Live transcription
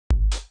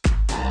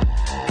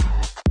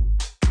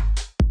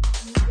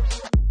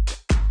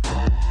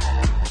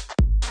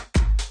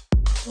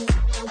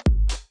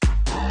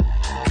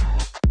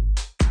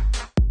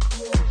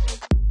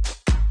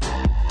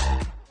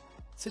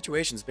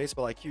situations,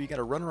 baseball IQ, you got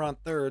a runner on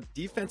third.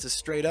 Defense is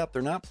straight up.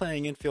 They're not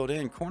playing infield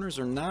in. Corners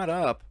are not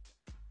up.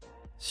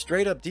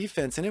 Straight up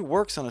defense, and it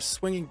works on a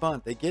swinging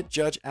bunt. They get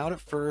Judge out at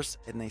first,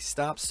 and they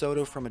stop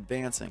Soto from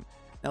advancing.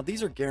 Now,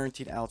 these are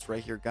guaranteed outs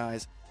right here,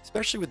 guys,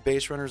 especially with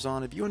base runners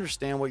on. If you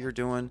understand what you're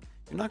doing,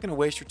 you're not going to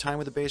waste your time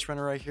with a base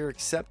runner right here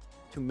except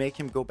to make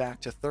him go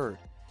back to third.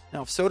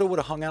 Now, if Soto would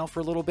have hung out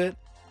for a little bit,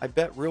 I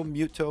bet Real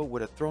Muto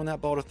would have thrown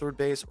that ball to third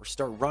base or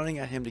start running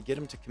at him to get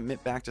him to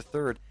commit back to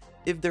third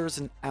if there's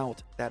an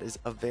out that is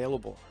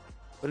available.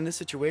 But in this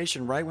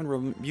situation, right when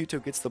Real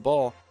Muto gets the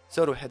ball,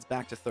 Soto heads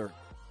back to third.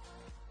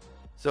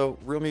 So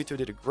Real Muto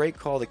did a great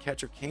call. The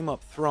catcher came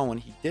up throwing.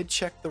 He did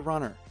check the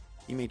runner.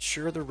 He made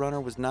sure the runner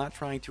was not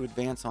trying to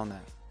advance on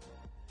that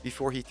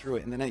before he threw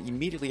it. And then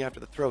immediately after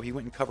the throw, he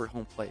went and covered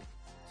home plate.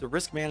 So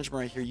risk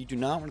management right here. You do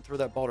not want to throw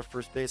that ball to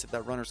first base if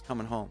that runner's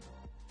coming home.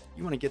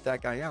 You want to get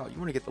that guy out. You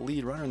want to get the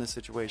lead runner in this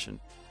situation.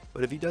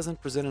 But if he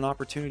doesn't present an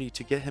opportunity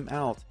to get him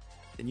out,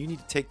 then you need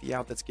to take the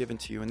out that's given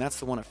to you. And that's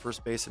the one at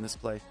first base in this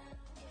play.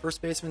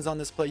 First baseman's on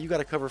this play. You got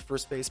to cover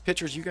first base.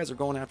 Pitchers, you guys are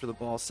going after the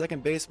ball.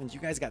 Second baseman, you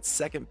guys got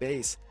second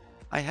base.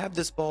 I have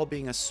this ball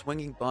being a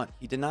swinging bunt.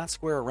 He did not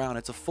square around.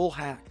 It's a full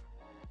hack.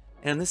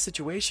 And in this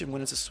situation,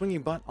 when it's a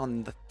swinging bunt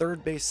on the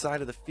third base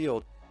side of the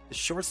field, the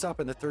shortstop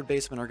and the third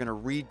baseman are going to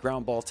read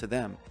ground ball to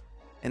them.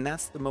 And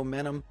that's the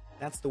momentum.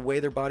 That's the way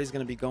their body's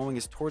going to be going,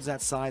 is towards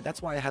that side.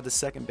 That's why I had the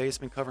second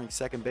baseman covering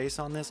second base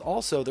on this.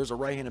 Also, there's a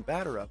right-handed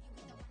batter up.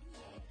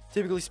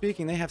 Typically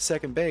speaking, they have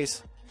second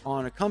base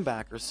on a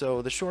comebacker,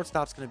 so the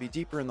shortstop's going to be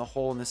deeper in the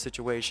hole in this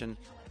situation.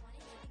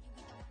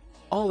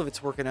 All of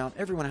it's working out.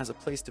 Everyone has a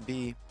place to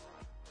be.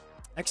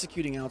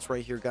 Executing outs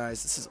right here,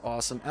 guys. This is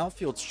awesome.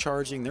 Outfield's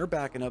charging. They're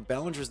backing up.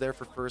 Bellinger's there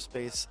for first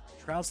base.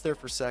 Trout's there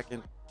for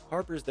second.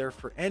 Harper's there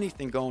for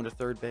anything going to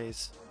third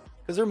base,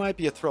 because there might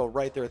be a throw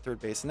right there at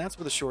third base, and that's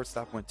where the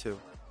shortstop went to.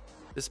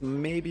 This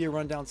may be a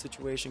rundown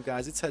situation,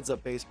 guys. It's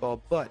heads-up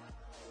baseball, but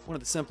one of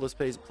the simplest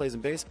plays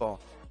in baseball.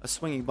 A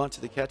swinging bunt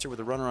to the catcher with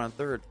a runner on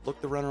third. Look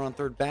the runner on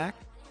third back,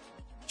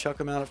 chuck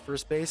him out at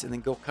first base, and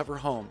then go cover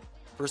home.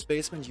 First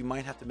baseman, you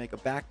might have to make a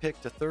back pick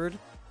to third.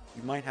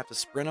 You might have to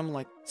sprint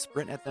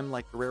at them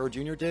like Guerrero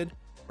Jr. did,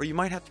 or you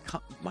might have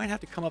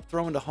to come up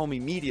throwing to home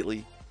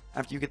immediately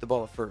after you get the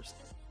ball at first.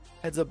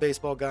 Heads up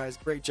baseball, guys.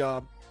 Great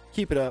job.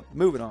 Keep it up.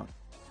 Move it on.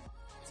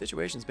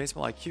 Situations,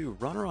 baseball IQ.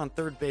 Runner on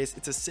third base.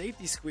 It's a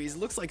safety squeeze.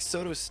 Looks like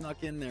Soto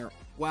snuck in there.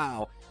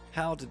 Wow.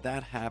 How did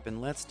that happen?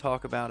 Let's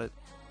talk about it.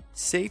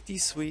 Safety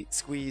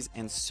squeeze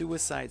and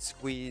suicide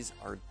squeeze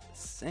are the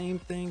same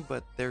thing,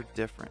 but they're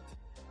different.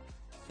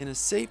 In a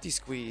safety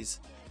squeeze,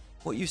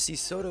 what you see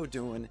Soto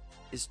doing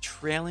is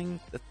trailing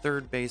the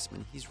third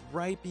baseman. He's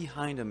right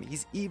behind him.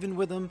 He's even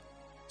with him,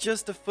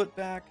 just a foot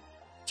back,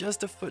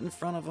 just a foot in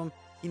front of him.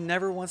 He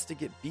never wants to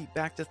get beat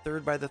back to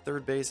third by the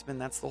third baseman.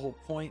 That's the whole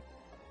point.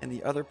 And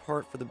the other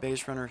part for the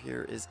base runner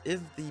here is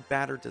if the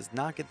batter does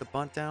not get the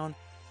bunt down,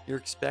 you're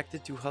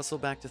expected to hustle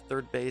back to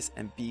third base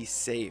and be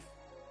safe.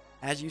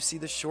 As you see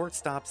the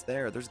shortstops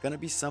there, there's going to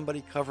be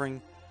somebody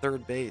covering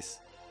third base.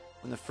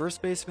 When the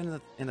first baseman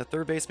and the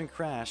third baseman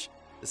crash,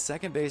 the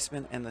second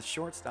baseman and the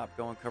shortstop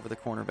go and cover the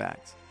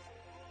cornerbacks.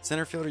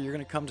 Center fielder, you're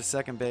going to come to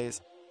second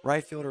base.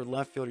 Right fielder,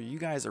 left fielder, you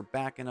guys are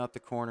backing up the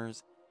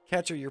corners.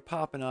 Catcher, you're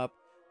popping up.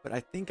 But I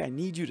think I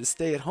need you to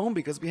stay at home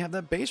because we have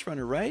that base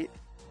runner, right?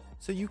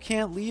 So you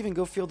can't leave and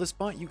go field this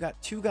bunt. You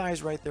got two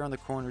guys right there on the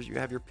corners. You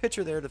have your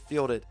pitcher there to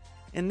field it.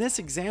 In this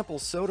example,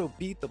 Soto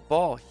beat the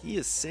ball. He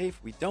is safe.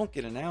 We don't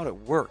get an out. It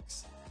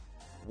works.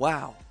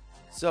 Wow.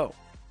 So,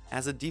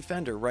 as a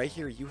defender right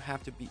here, you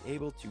have to be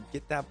able to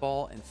get that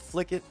ball and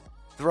flick it,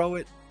 throw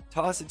it,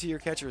 toss it to your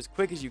catcher as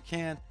quick as you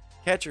can.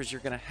 Catchers,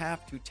 you're going to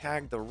have to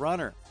tag the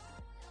runner.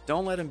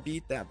 Don't let him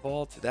beat that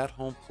ball to that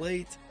home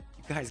plate.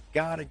 You guys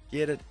got to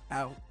get it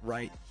out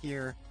right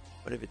here.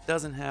 But if it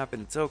doesn't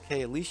happen, it's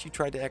okay. At least you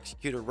tried to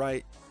execute it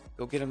right.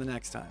 Go get him the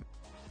next time.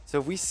 So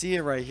if we see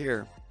it right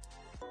here,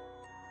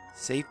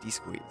 safety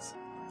squeeze.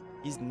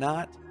 He's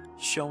not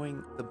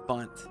showing the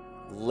bunt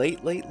late,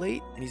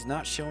 and he's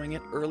not showing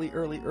it early.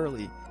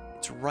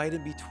 It's right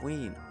in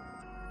between.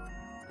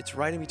 It's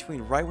right in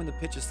between. Right when the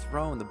pitch is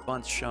thrown, the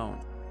bunt's shown.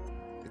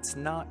 It's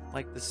not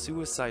like the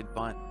suicide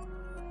bunt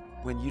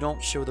when you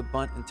don't show the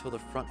bunt until the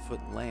front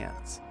foot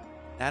lands.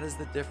 That is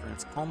the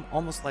difference. It's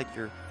almost like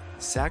you're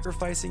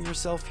sacrificing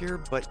yourself here,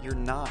 but you're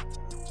not.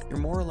 You're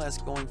more or less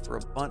going for a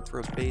bunt for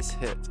a base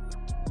hit,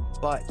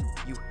 but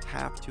you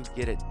have to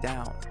get it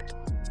down.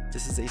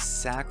 This is a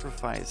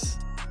sacrifice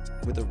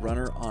with a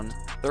runner on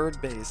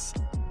third base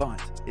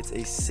bunt. It's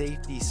a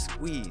safety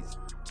squeeze.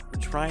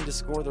 We're trying to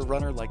score the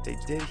runner like they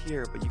did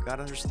here, but you got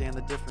to understand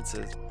the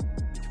differences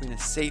between a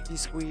safety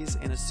squeeze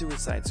and a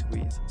suicide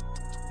squeeze.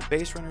 The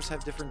base runners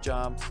have different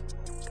jobs,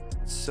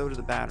 so do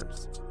the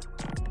batters.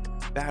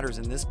 Batters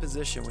in this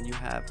position, when you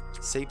have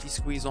safety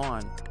squeeze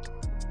on,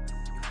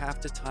 you have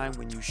to time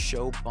when you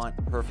show bunt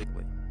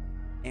perfectly,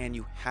 and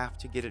you have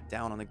to get it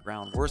down on the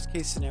ground. Worst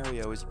case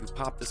scenario is if you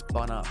pop this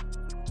bunt up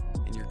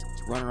and your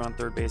runner on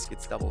third base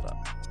gets doubled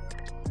up.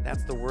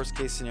 That's the worst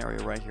case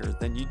scenario right here.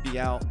 Then you'd be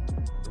out,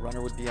 the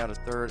runner would be out at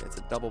third. It's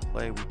a double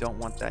play. We don't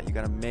want that. You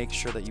got to make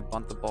sure that you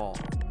bunt the ball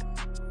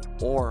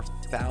or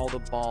foul the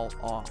ball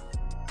off.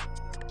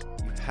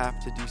 You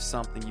have to do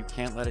something. You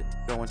can't let it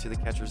go into the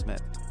catcher's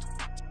mitt.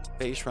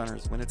 Base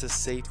runners, when it's a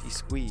safety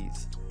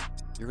squeeze,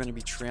 you're going to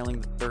be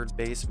trailing the third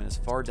baseman as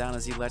far down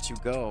as he lets you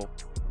go.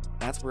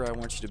 That's where I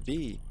want you to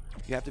be.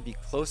 You have to be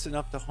close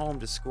enough to home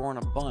to score on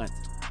a bunt,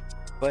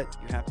 but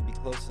you have to be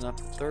close enough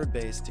to third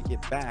base to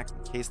get back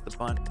in case the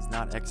bunt is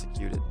not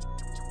executed.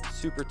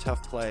 Super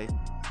tough play.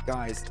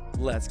 Guys,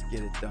 let's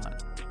get it done.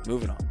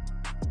 Moving on.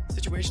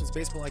 Situations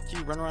baseball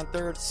IQ, runner on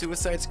third,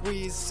 suicide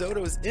squeeze.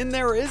 Soto's in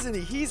there or isn't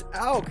he? He's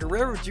out.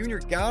 Guerrero Jr.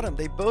 got him.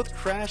 They both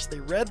crashed. They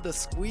read the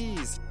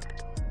squeeze.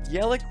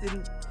 Yelich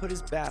didn't put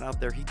his bat out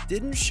there. He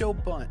didn't show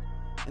bunt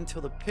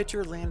until the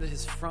pitcher landed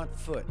his front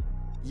foot.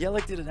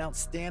 Yelich did an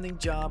outstanding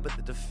job, but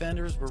the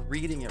defenders were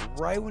reading it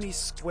right when he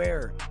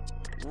squared,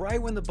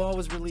 right when the ball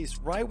was released,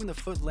 right when the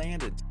foot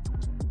landed.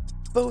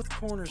 Both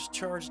corners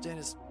charged in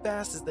as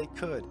fast as they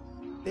could.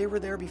 They were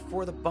there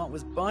before the bunt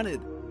was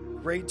bunted.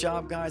 Great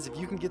job, guys. If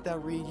you can get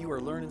that read, you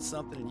are learning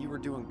something and you are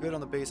doing good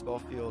on the baseball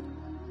field.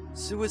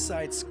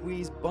 Suicide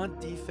squeeze, bunt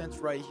defense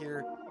right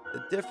here.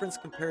 The difference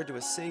compared to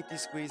a safety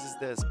squeeze is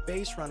this.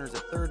 Base runners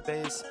at third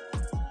base,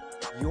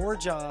 your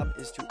job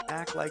is to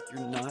act like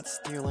you're not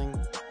stealing.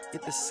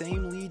 Get the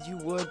same lead you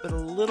would, but a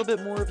little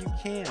bit more if you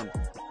can.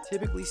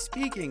 Typically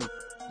speaking,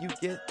 you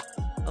get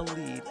a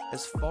lead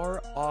as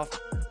far off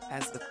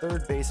as the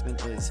third baseman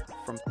is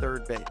from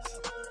third base.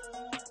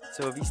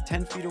 So if he's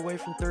 10 feet away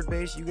from third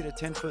base, you get a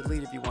 10-foot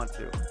lead if you want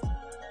to.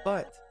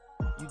 But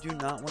you do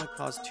not want to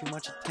cause too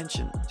much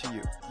attention to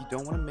you. You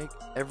don't want to make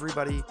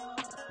everybody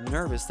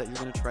nervous that you're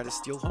going to try to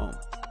steal home.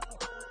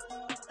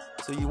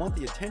 So you want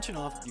the attention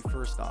off of you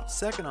first off.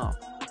 Second off,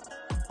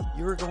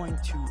 you're going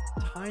to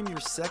time your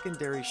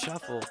secondary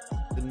shuffle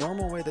the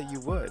normal way that you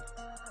would.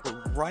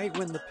 But right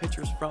when the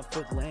pitcher's front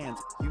foot lands,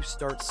 you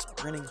start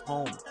sprinting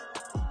home.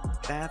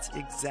 That's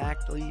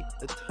exactly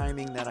the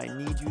timing that I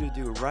need you to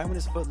do. Right when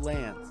his foot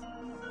lands,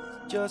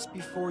 just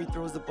before he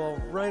throws the ball,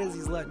 right as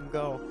he's letting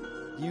go,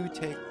 you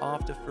take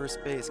off to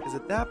first base. Because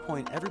at that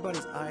point,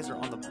 everybody's eyes are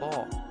on the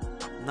ball,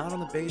 not on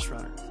the base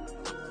runners.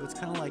 So it's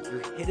kind of like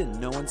you're hidden.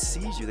 No one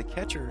sees you. The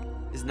catcher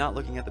is not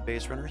looking at the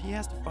base runner. He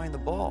has to find the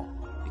ball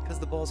because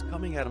the ball's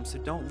coming at him. So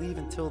don't leave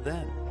until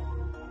then.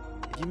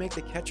 If you make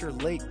the catcher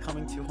late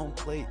coming to home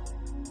plate,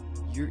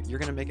 you're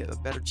going to make it a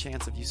better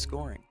chance of you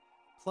scoring.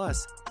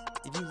 Plus,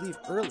 if you leave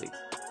early,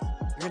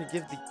 you're going to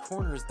give the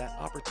corners that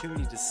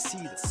opportunity to see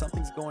that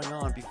something's going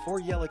on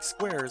before Yelich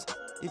squares.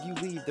 If you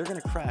leave, they're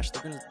going to crash.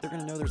 They're going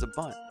to know there's a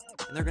bunt,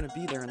 and they're going to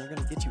be there, and they're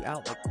going to get you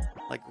out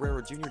like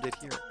Guerrero Jr. did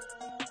here.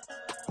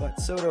 But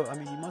Soto, I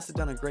mean, you must have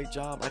done a great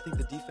job. I think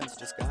the defense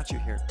just got you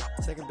here.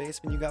 Second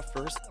baseman, you got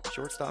first.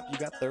 Shortstop, you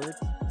got third.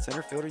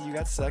 Center fielder, you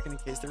got second in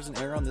case there's an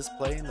error on this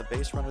play, and the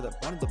base runner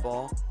that bunted the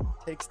ball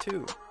takes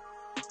two.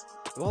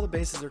 So all the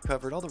bases are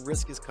covered. All the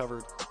risk is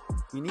covered.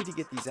 We need to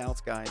get these outs,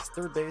 guys.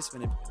 Third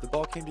baseman, if the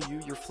ball came to you,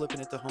 you're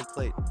flipping it to home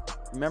plate.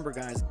 Remember,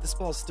 guys, this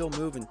ball is still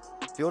moving.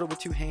 Field it with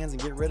two hands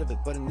and get rid of it.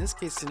 But in this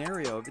case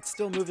scenario, if it's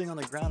still moving on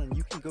the ground and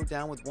you can go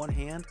down with one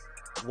hand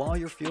while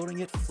you're fielding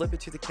it, flip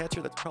it to the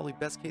catcher. That's probably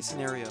best case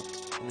scenario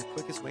and the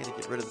quickest way to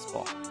get rid of this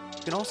ball.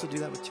 You can also do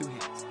that with two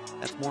hands.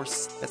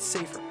 That's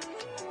safer.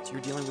 So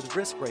you're dealing with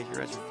risk right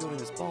here as you're fielding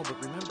this ball.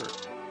 But remember,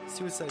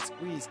 suicide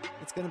squeeze,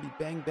 it's going to be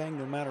bang bang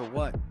no matter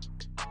what.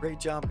 Great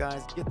job,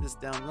 guys. Get this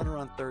down. Runner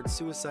on third,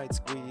 suicide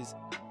squeeze.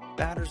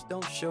 Batters,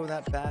 don't show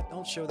that bat,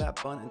 don't show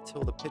that bunt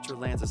until the pitcher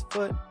lands his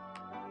foot.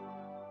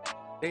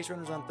 Base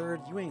runners on third,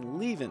 you ain't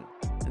leaving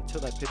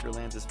until that pitcher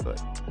lands his foot.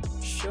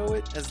 Show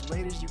it as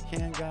late as you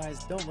can,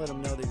 guys. Don't let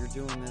them know that you're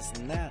doing this,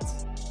 and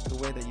that's the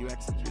way that you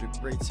execute a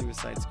great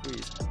suicide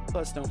squeeze.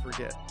 Plus, don't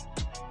forget,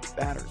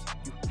 batters,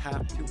 you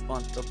have to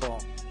bunt the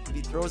ball. If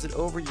he throws it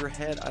over your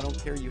head, I don't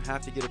care, you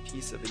have to get a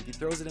piece of it. If he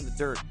throws it in the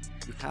dirt,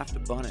 you have to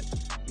bunt it.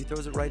 If he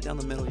throws it right down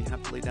the middle, you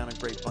have to lay down a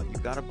great bunt.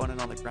 You gotta bunt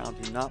it on the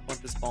ground. Do not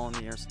bunt this ball in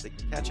the air so they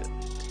can catch it.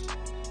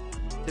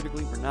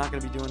 Typically, we're not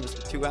gonna be doing this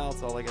with two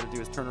outs. All I gotta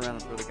do is turn around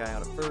and throw the guy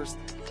out at first.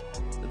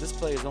 So this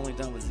play is only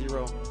done with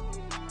 0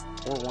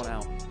 or 1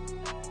 out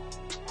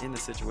in the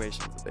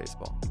situations of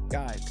baseball.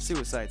 Guys,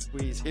 suicide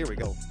squeeze, here we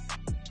go.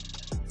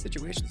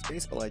 Situations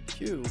baseball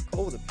IQ,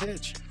 Cole with a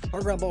pitch.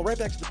 Hard ground ball right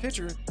back to the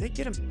pitcher. They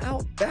get him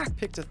out. Back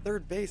pick to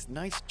third base.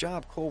 Nice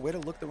job, Cole. Way to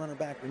look the runner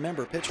back.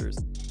 Remember, pitchers,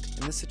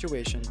 in this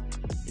situation,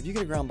 if you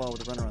get a ground ball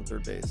with a runner on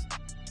third base,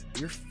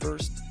 your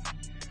first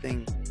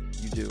thing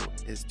you do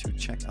is to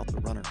check out the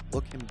runner.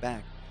 Look him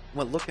back.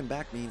 What look him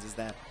back means is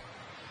that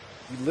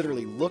you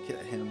literally look at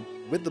him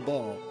with the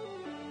ball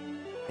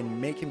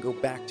and make him go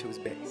back to his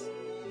base.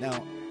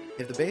 Now,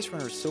 if the base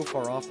runner is so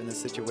far off in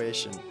this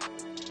situation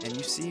and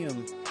you see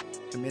him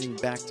committing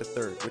back to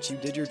third, which you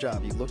did your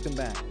job, you looked him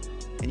back,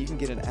 and you can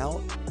get an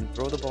out and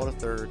throw the ball to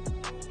third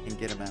and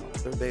get him out.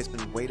 Third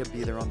baseman, way to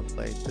be there on the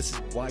plate. This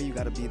is why you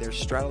got to be there,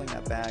 straddling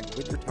that bag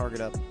with your target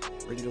up,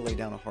 ready to lay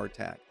down a hard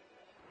tag.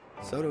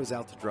 Soto's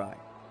out to dry.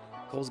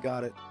 Cole's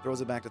got it,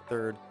 throws it back to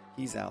third.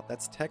 He's out.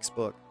 That's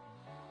textbook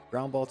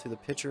Ground ball to the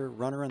pitcher,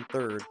 runner on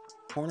third.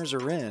 Corners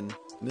are in,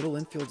 middle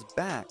infield's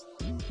back.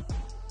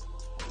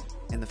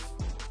 And the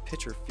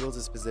pitcher fields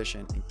his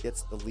position and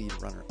gets the lead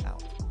runner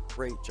out.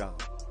 Great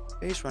job.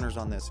 Base runners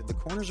on this. If the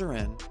corners are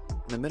in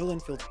and the middle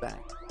infield's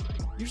back,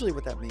 usually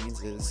what that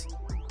means is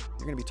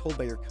you're going to be told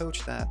by your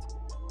coach that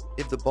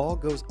if the ball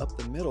goes up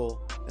the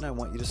middle, then I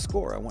want you to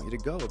score. I want you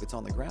to go if it's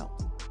on the ground.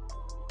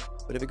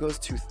 But if it goes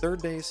to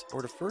third base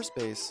or to first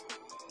base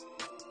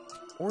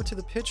or to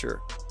the pitcher,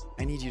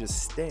 I need you to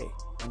stay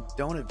and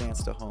don't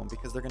advance to home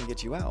because they're going to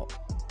get you out.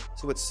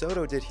 So what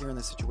Soto did here in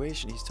this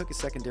situation, he took a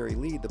secondary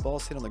lead. The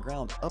ball's hit on the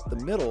ground up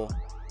the middle.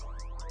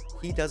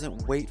 He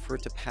doesn't wait for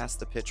it to pass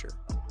the pitcher.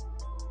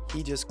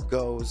 He just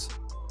goes,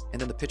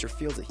 and then the pitcher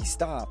fields it. He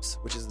stops,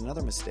 which is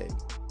another mistake,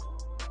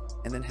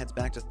 and then heads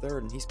back to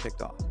third, and he's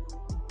picked off.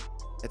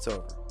 It's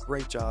over.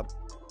 Great job.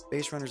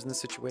 Base runners in this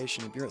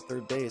situation, if you're at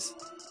third base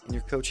and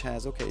your coach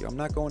has, okay, I'm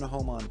not going to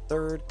home on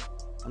third.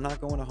 I'm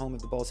not going to home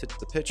if the ball's hit to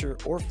the pitcher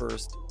or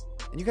first.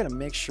 And you got to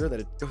make sure that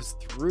it goes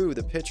through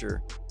the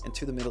pitcher and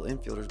to the middle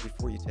infielders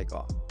before you take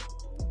off.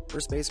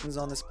 First baseman's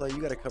on this play,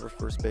 you got to cover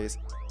first base.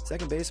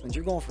 Second baseman,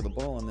 you're going for the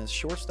ball on this.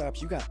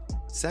 Shortstops, you got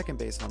second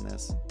base on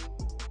this.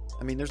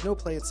 I mean, there's no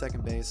play at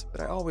second base,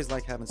 but I always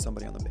like having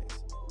somebody on the base.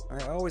 All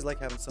right, I always like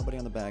having somebody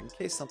on the bag in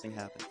case something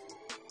happens.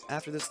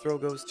 After this throw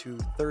goes to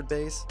third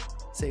base,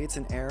 say it's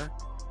an error,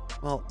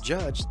 well,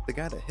 Judge, the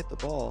guy that hit the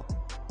ball,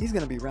 he's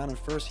going to be rounding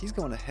first. He's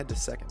going to head to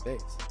second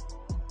base.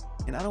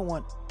 And I don't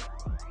want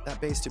that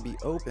base to be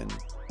open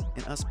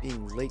and us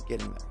being late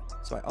getting there.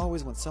 So I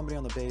always want somebody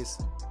on the base,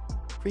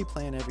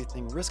 pre-plan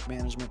everything, risk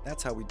management.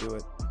 That's how we do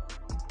it.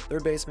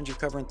 Third baseman, you're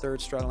covering third,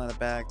 straddling out a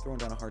bag, throwing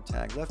down a hard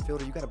tag. Left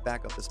fielder, you got to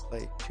back up this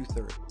play to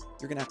third.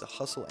 You're going to have to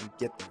hustle and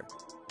get there.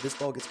 If this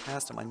ball gets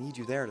past him, I need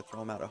you there to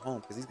throw him out at home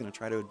because he's going to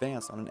try to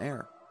advance on an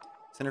error.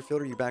 Center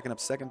fielder, you're backing up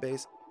second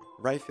base.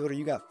 Right fielder,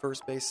 you got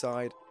first base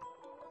side.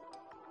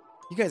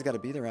 You guys got to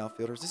be there,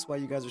 outfielders. This is why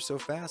you guys are so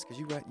fast because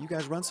you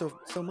guys run so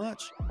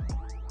much.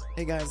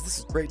 Hey guys, this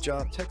is a great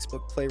job.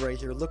 Textbook play right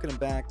here. Looking him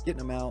back,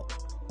 getting him out.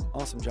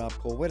 Awesome job,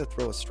 Cole. Way to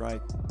throw a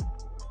strike.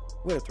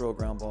 Way to throw a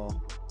ground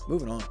ball.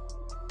 Moving on.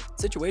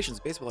 Situations,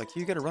 baseball IQ.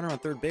 You got a runner on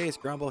third base.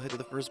 Ground ball hit to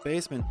the first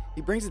baseman.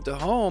 He brings it to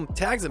home.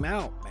 Tags him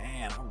out.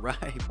 Man, all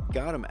right.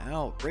 Got him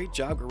out. Great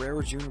job,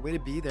 Guerrero Jr. Way to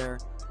be there.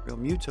 Real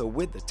Muto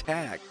with the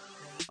tag.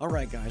 All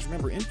right, guys.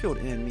 Remember, infield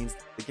in means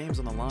the game's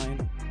on the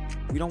line.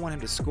 We don't want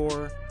him to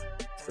score.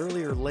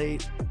 Early or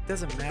late,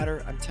 doesn't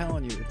matter. I'm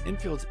telling you, if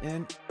infield's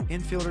in,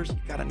 infielders,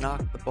 you got to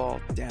knock the ball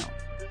down.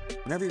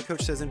 Whenever your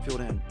coach says infield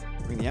in,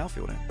 bring the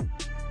outfield in.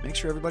 Make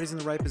sure everybody's in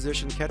the right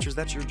position. Catchers,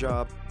 that's your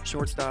job.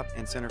 Shortstop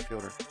and center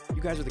fielder.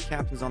 You guys are the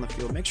captains on the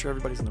field. Make sure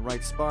everybody's in the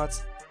right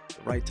spots at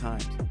the right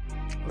times.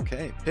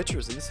 Okay,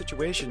 pitchers, in this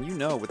situation, you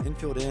know, with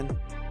infield in,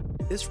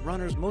 this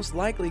runner's most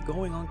likely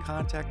going on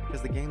contact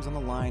because the game's on the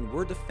line.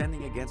 We're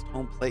defending against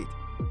home plate.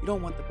 You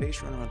don't want the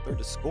base runner on third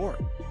to score.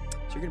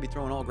 So you're going to be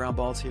throwing all ground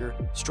balls here.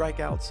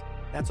 Strikeouts,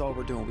 that's all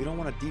we're doing. We don't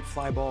want a deep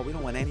fly ball. We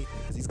don't want anything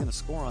because he's going to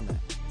score on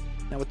that.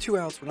 Now with 2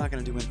 outs, we're not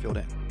going to do infield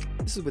in.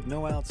 This is with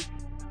no outs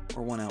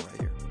or 1 out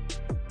right here.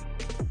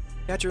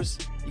 Catchers,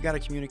 you got to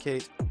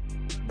communicate.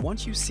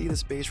 Once you see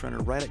this base runner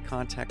right at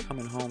contact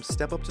coming home,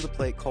 step up to the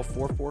plate, call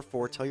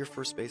 4-4-4, tell your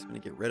first baseman to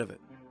get rid of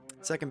it.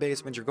 Second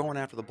baseman, you're going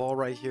after the ball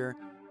right here.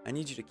 I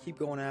need you to keep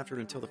going after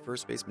it until the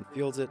first baseman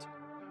fields it.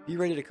 Be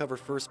ready to cover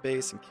first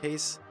base in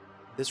case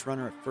this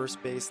runner at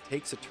first base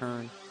takes a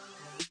turn.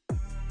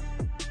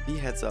 Be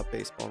heads up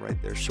baseball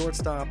right there.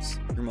 Shortstops,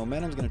 your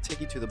momentum's going to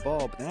take you to the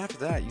ball, but then after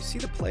that, you see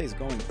the play is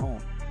going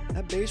home.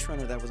 That base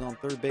runner that was on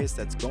third base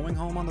that's going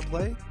home on the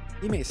play,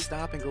 he may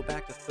stop and go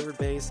back to third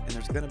base, and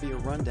there's going to be a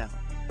rundown.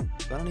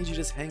 So I don't need you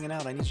just hanging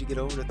out. I need you to get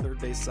over to third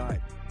base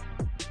side.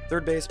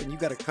 Third baseman, you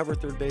got to cover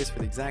third base for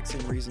the exact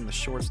same reason the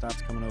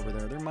shortstop's coming over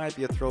there. There might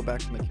be a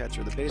throwback from the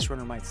catcher. The base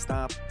runner might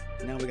stop,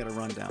 and now we got a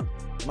rundown.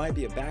 There might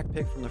be a back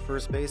pick from the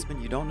first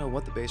baseman. You don't know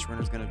what the base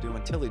runner's going to do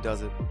until he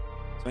does it.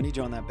 So I need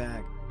you on that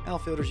bag.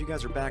 Outfielders, you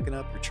guys are backing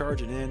up. You're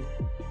charging in.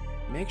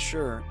 Make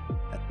sure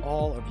that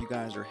all of you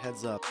guys are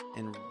heads up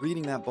and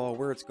reading that ball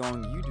where it's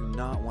going. You do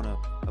not want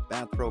a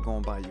bad throw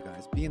going by you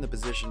guys. Be in the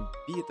position.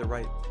 Be at the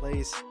right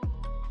place.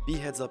 Be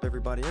heads up,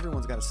 everybody.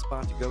 Everyone's got a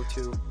spot to go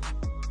to.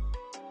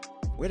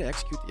 Way to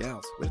execute the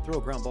outs. Way to throw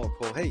a ground ball,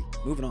 Cole. Hey,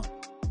 moving on.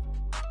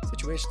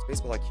 Situations,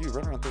 baseball IQ,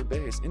 runner on third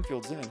base,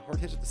 infield's in, hard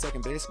hit at the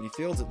second base, and he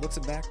fields it, looks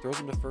it back, throws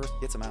him to first,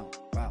 gets him out.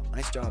 Wow,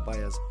 nice job,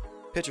 Baez.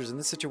 Pitchers, in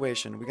this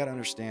situation, we got to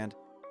understand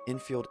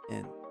infield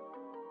in.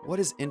 What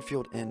does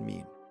infield in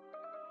mean?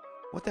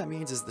 What that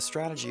means is the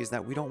strategy is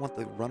that we don't want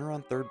the runner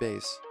on third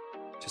base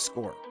to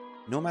score.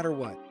 No matter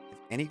what, if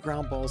any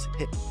ground balls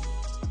hit,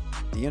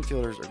 the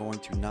infielders are going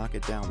to knock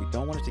it down. We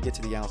don't want it to get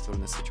to the outfield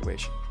in this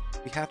situation.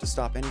 We have to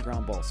stop any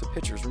ground ball. So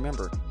pitchers,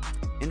 remember,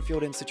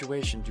 infield in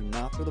situation, do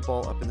not throw the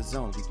ball up in the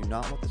zone. We do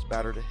not want this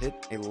batter to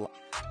hit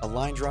a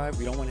line drive.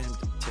 We don't want him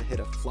to hit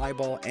a fly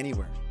ball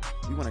anywhere.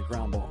 We want a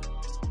ground ball.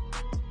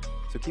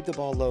 So keep the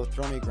ball low,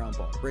 throw me a ground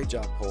ball. Great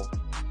job, Cole.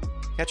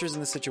 Catchers in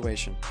this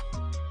situation,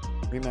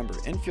 remember,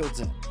 infield's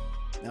in.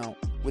 Now,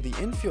 with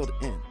the infield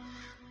in,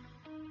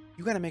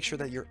 you got to make sure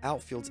that your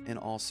outfield's in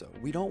also.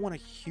 We don't want a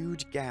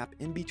huge gap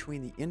in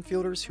between the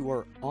infielders who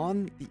are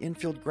on the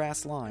infield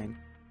grass line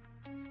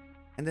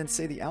and then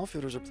say the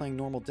outfielders are playing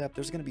normal depth.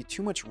 There's going to be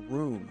too much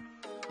room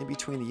in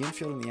between the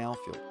infield and the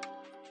outfield.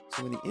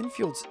 So when the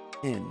infield's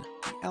in,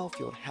 the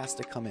outfield has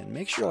to come in.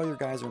 Make sure all your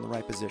guys are in the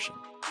right position.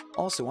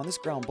 Also, on this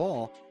ground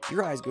ball,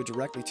 your eyes go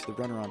directly to the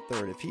runner on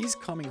third. If he's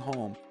coming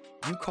home,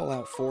 you call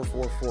out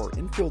 4-4-4.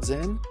 Infield's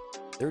in.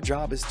 Their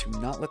job is to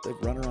not let the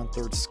runner on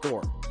third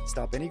score.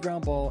 Stop any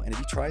ground ball, and if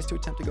he tries to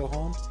attempt to go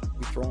home,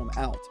 we throw him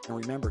out. And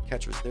remember,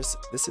 catchers, this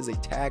is a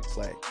tag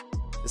play.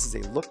 This is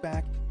a look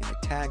back and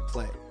a tag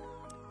play.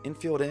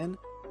 Infield in,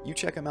 you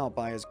check him out.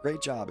 Baez, great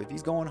job. If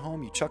he's going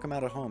home, you chuck him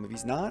out at home. If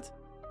he's not,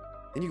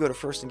 then you go to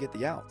first and get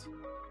the out.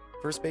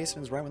 First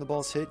baseman's right when the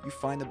ball's hit, you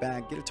find the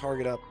bag, get a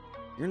target up.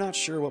 You're not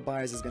sure what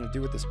Baez is going to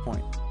do at this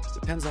point.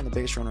 Depends on the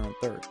base runner on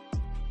third.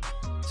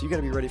 So you got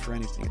to be ready for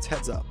anything. It's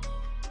heads up.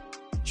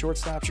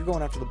 Shortstops, you're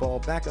going after the ball.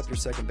 Back up your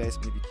second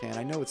baseman if you can.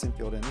 I know it's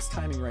infield in. This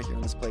timing right here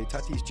on this play.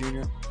 Tatis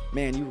Jr.,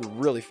 man, you were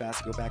really fast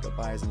to go back up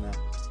Baez in that.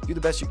 Do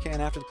the best you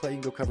can. After the play, you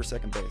can go cover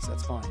second base.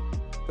 That's fine.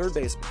 Third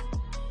baseman.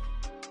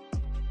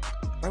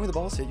 Right when the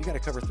ball's hit, you got to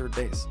cover third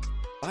base.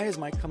 Baez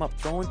might come up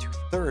throwing to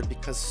third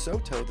because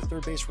Soto, the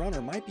third base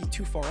runner, might be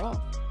too far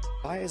off.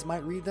 Baez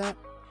might read that,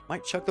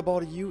 might chuck the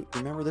ball to you.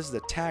 Remember, this is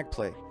a tag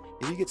play.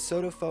 If you get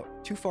Soto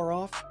too far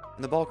off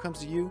and the ball comes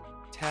to you,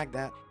 tag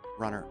that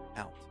runner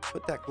out.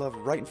 Put that glove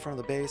right in front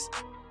of the base,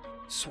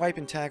 swipe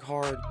and tag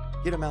hard,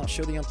 get him out,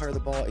 show the umpire the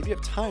ball. If you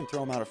have time,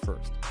 throw him out at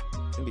first.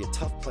 It's going to be a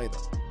tough play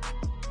though.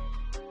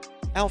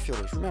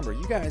 Outfielders, remember,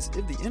 you guys,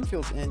 if the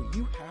infield's in,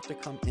 you have to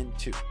come in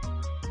too.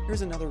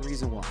 Here's another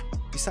reason why.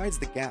 Besides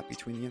the gap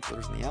between the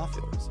infielders and the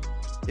outfielders,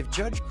 if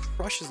Judge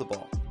crushes the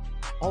ball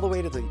all the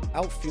way to the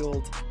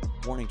outfield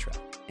warning track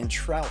and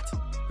Trout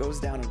goes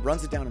down and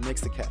runs it down and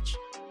makes the catch,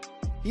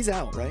 he's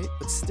out, right?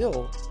 But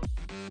still,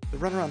 the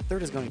runner on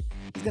third he's going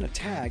to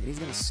tag and he's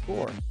going to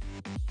score.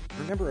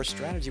 Remember our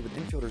strategy with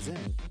infielders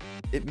in.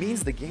 It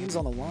means the game's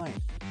on the line.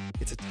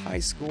 It's a tie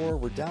score.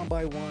 We're down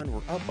by one.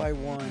 We're up by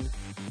one.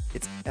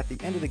 It's at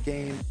the end of the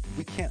game.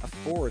 We can't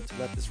afford to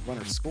let this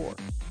runner score.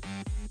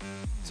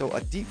 So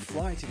a deep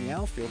fly to the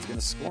outfield is going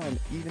to score him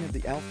even if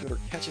the outfielder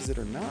catches it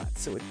or not.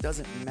 So it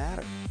doesn't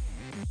matter.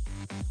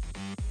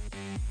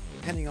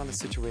 Depending on the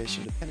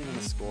situation, depending on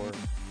the score.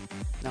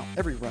 Now,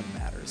 every run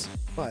matters,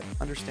 but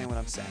understand what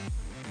I'm saying.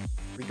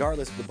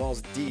 Regardless if the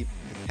ball's deep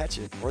and they catch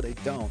it or they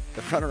don't,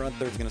 the runner on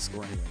third is going to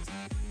score anyways.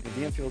 If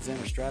the infield's in,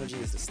 our strategy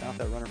is to stop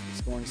that runner from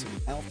scoring so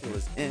the outfield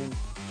is in,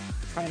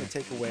 trying to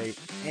take away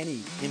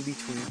any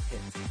in-between hit.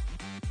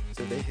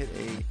 So they hit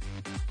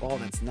a ball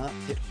that's not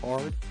hit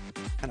hard,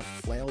 kind of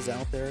flails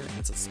out there.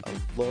 It's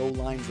a low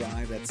line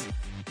drive that's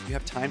you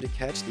have time to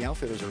catch. The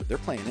outfielders they're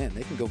playing in.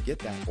 They can go get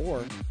that,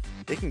 or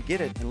they can get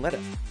it and let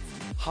it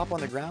hop on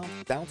the ground,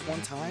 bounce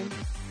one time.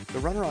 The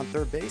runner on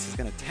third base is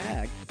going to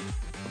tag.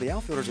 The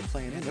outfielders are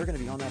playing in. They're going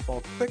to be on that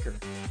ball quicker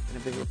than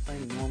if they were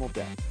playing normal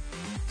depth.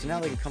 So now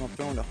they can come up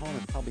throwing to home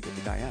and probably get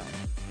the guy out.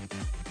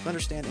 So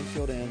understand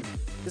infield in.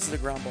 This is a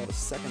ground ball to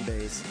second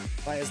base.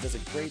 Baez does a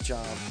great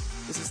job.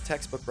 This is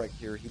textbook right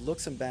here. He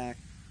looks him back.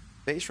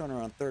 Base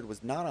runner on third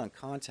was not on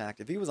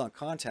contact. If he was on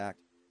contact,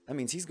 that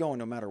means he's going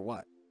no matter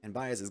what. And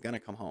Baez is going to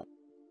come home.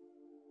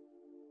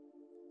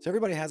 So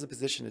everybody has a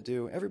position to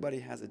do. Everybody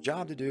has a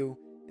job to do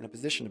and a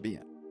position to be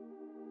in.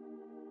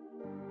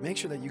 Make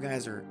sure that you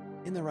guys are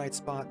in the right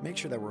spot. Make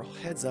sure that we're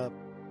heads up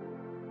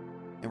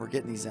and we're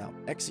getting these out.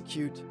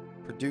 Execute,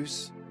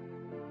 produce,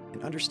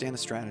 and understand the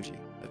strategy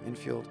of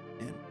infield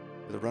in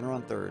with a runner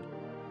on third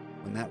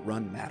when that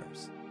run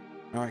matters.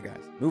 All right,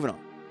 guys, moving on.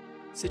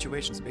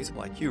 Situations,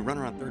 baseball IQ,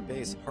 runner on third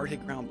base, hard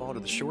hit ground ball to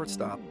the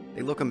shortstop.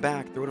 They look him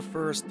back, throw to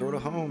first, throw to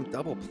home,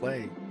 double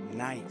play.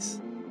 Nice.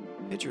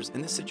 Pitchers,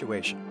 in this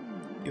situation,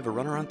 you have a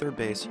runner on third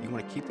base, you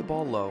want to keep the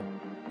ball low,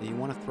 and you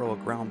want to throw a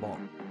ground ball.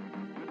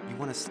 You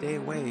want to stay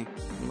away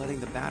from letting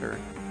the batter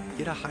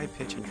get a high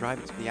pitch and drive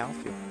it to the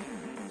outfield.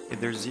 If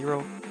there's 0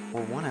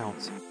 or 1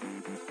 outs,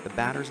 the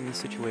batters in this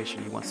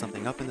situation, you want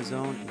something up in the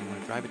zone and you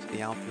want to drive it to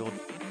the outfield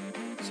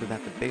so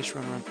that the base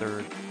runner on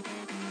third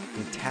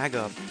can tag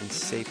up and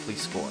safely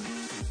score.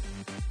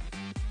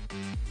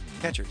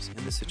 Catchers,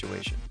 in this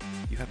situation,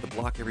 you have to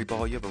block every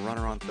ball. You have a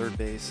runner on third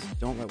base.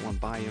 Don't let one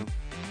by you.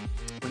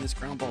 When this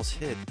ground ball's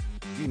hit,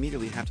 you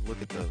immediately have to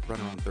look at the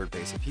runner on third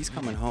base. If he's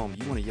coming home,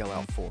 you want to yell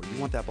out 4. You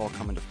want that ball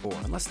coming to 4,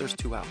 unless there's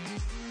 2 outs.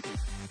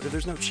 But if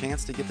there's no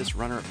chance to get this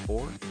runner at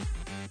 4,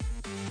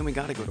 then we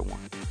got to go to 1.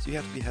 So you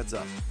have to be heads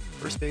up.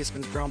 First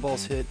baseman's ground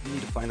ball's hit. You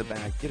need to find the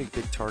bag, get a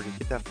big target,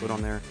 get that foot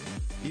on there.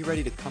 Be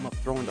ready to come up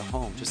throwing to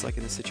home, just like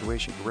in this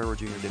situation. Guerrero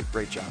Jr. did a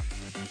great job.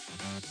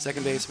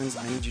 Second baseman's,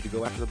 I need you to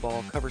go after the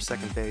ball, cover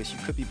second base. You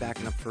could be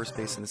backing up first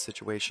base in this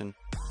situation,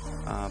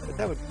 but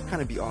that would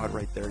kind of be odd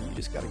right there. You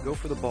just got to go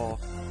for the ball,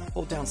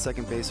 hold down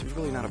second base. There's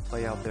really not a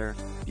play out there.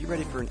 Be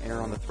ready for an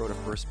error on the throw to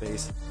first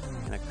base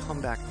and a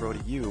comeback throw to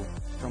you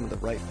from the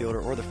right fielder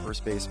or the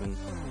first baseman.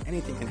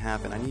 Anything can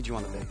happen. I need you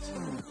on the base.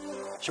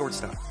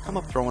 Shortstop, come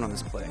up throwing on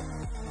this play.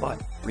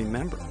 But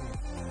remember,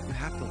 you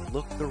have to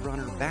look the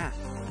runner back.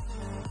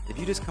 If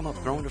you just come up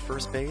throwing to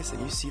first base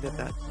and you see that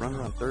that runner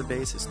on third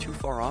base is too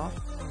far off,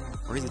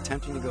 or he's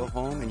attempting to go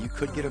home and you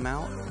could get him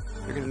out,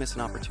 you're going to miss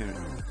an opportunity.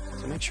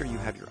 So make sure you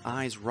have your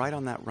eyes right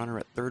on that runner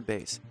at third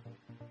base.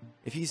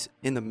 If he's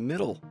in the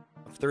middle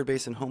of third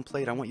base and home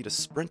plate, I want you to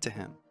sprint to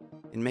him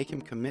and make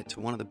him commit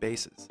to one of the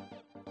bases.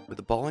 With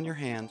the ball in your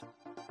hand,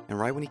 and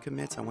right when he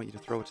commits, I want you to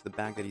throw it to the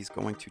bag that he's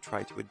going to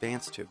try to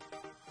advance to.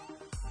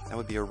 That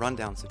would be a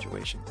rundown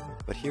situation.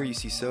 But here you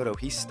see Soto,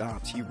 he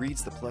stops, he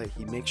reads the play,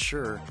 he makes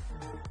sure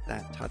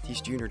that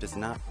Tatis Jr. does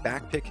not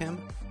backpick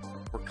him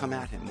or come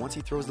at him. Once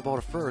he throws the ball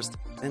to first,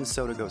 then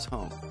Soto goes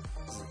home.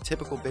 This is a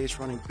typical base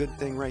running, good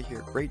thing right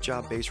here. Great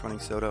job base running,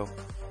 Soto.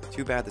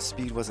 Too bad the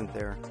speed wasn't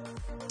there.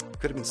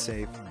 Could have been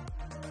saved.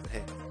 But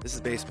hey, this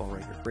is baseball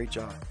right here. Great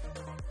job.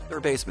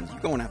 Third baseman,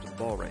 you're going after the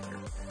ball right here.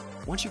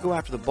 Once you go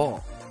after the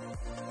ball,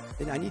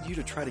 then I need you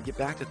to try to get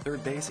back to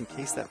third base in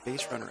case that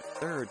base runner at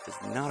third does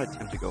not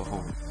attempt to go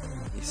home.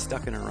 He's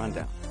stuck in a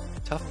rundown.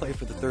 Tough play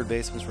for the third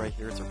baseman right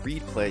here. It's a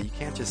read play. You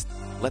can't just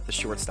let the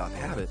shortstop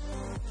have it.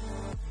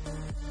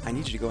 I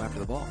need you to go after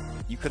the ball.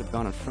 You could have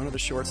gone in front of the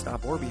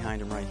shortstop or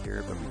behind him right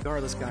here, but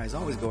regardless, guys,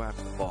 always go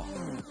after the ball.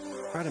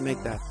 Try to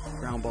make that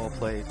ground ball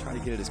play. Try to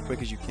get it as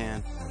quick as you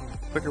can.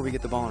 The quicker we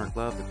get the ball in our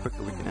glove, the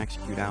quicker we can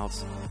execute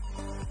outs.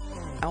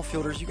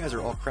 Outfielders, you guys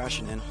are all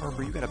crashing in.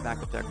 Harper, you got to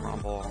back up that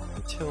ground ball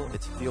until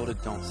it's fielded.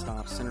 Don't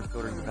stop. Center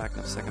fielder, you're backing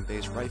up second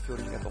base. Right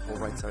fielder, you got the whole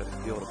right side of the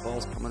field. The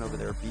ball's coming over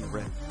there. Be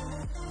ready.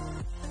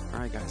 All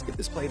right, guys, get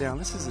this play down.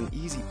 This is an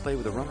easy play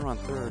with a runner on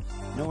third.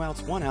 No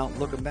outs, one out,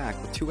 looking back.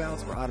 With 2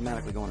 outs, we're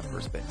automatically going to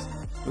first base.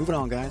 Moving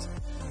on, guys.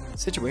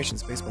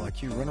 Situations, baseball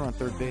IQ. Runner on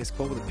third base.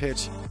 Cole with a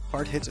pitch.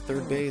 Hard hit to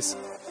third base.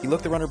 He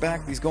looked the runner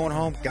back. He's going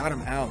home. Got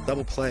him out.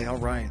 Double play. All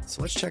right.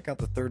 So let's check out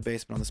the third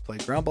baseman on this play.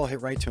 Ground ball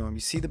hit right to him. You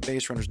see the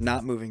base runner's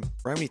not moving.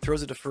 Right when he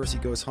throws it to first, he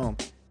goes home.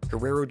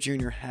 Guerrero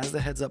Jr. has the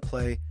heads-up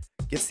play,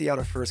 gets the out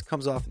at first,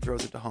 comes off and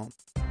throws it to home.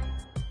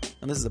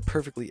 And this is a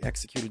perfectly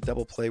executed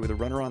double play with a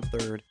runner on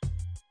third.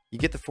 You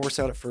get the force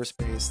out at first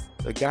base.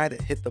 The guy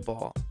that hit the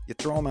ball, you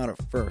throw him out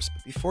at first.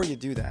 But before you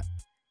do that,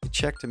 you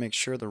check to make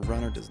sure the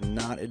runner does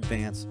not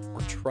advance or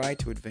try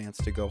to advance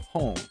to go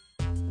home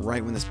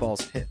right when this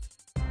ball's hit.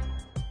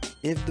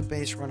 If the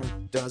base runner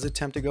does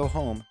attempt to go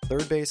home,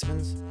 third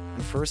baseman's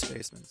and first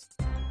baseman's,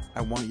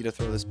 I want you to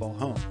throw this ball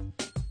home.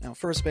 Now,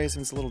 first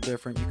baseman's a little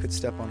different. You could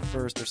step on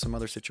first. There's some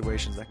other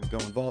situations that can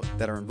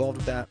that are involved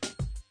with that.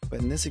 But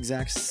in this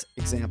exact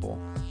example,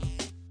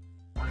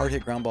 hard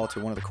hit ground ball to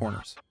one of the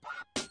corners.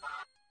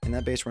 And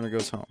that base runner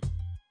goes home.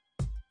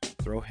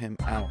 Throw him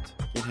out.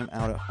 Get him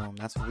out at home.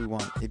 That's what we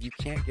want. If you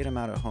can't get him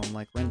out at home,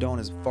 like Rendon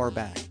is far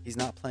back. He's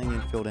not playing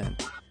infield in.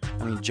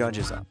 I mean, Judge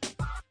is up.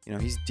 You know,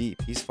 he's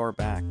deep. He's far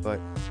back, but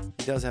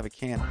he does have a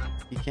cannon.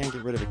 He can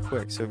get rid of it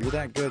quick. So if you're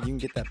that good, you can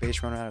get that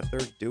base runner out at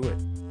third, do it.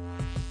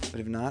 But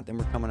if not, then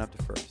we're coming up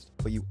to first.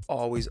 But you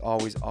always,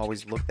 always,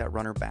 always look that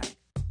runner back.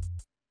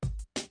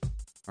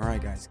 All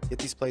right, guys, get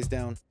these plays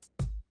down.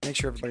 Make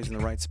sure everybody's in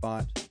the right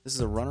spot. This is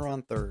a runner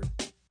on third.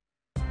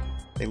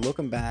 They look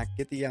him back,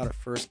 get the out at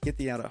first, get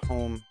the out at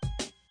home.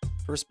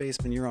 First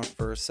baseman, you're on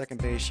first.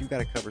 Second base, you got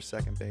to cover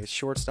second base.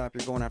 Shortstop,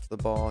 you're going after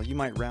the ball. You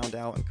might round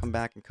out and come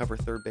back and cover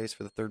third base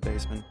for the third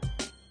baseman,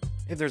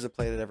 if there's a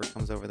play that ever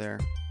comes over there.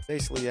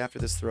 Basically, after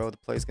this throw, the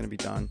play's going to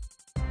be done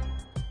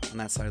on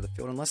that side of the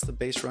field. Unless the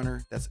base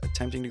runner that's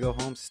attempting to go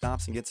home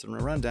stops and gets in a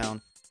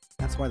rundown,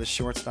 that's why the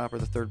shortstop or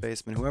the third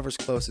baseman, whoever's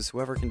closest,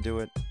 whoever can do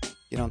it,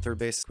 get on third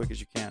base as quick as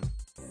you can.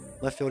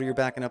 Left fielder, you're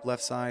backing up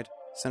left side.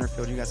 Center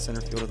field, you got center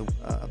field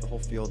of the whole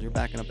field. You're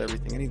backing up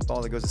everything. Any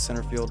ball that goes to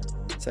center field,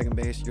 second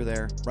base, you're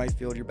there. Right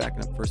field, you're backing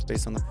up first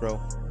base on the throw.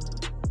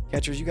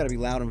 Catchers, you got to be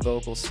loud and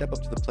vocal. Step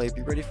up to the plate.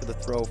 Be ready for the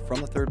throw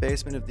from the third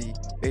baseman if the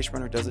base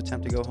runner does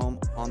attempt to go home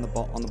on the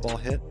ball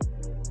hit,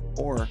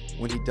 or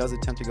when he does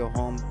attempt to go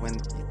home when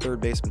the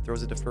third baseman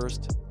throws it to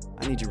first.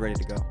 I need you ready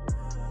to go.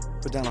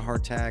 Put down a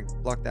hard tag,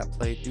 block that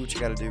plate, do what you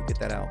got to do, get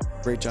that out.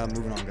 Great job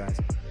moving on, guys.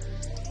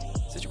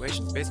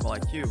 Situations, baseball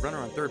IQ, runner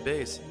on third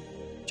base.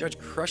 Judge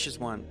crushes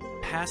one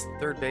past the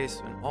third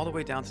baseman all the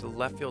way down to the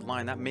left field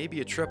line. That may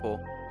be a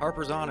triple.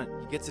 Harper's on it.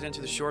 He gets it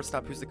into the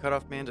shortstop, who's the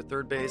cutoff man, to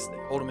third base. They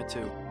hold him at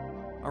 2.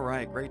 All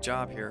right, great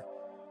job here.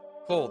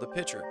 Cole, the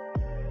pitcher.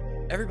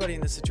 Everybody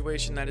in this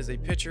situation that is a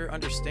pitcher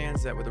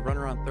understands that with a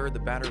runner on third, the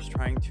batter is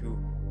trying to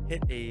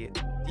hit a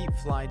deep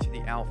fly to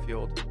the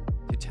outfield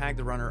to tag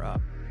the runner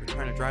up. They're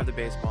trying to drive the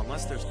baseball.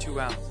 Unless there's 2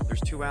 outs. If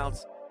there's 2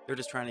 outs, they're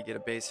just trying to get a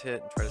base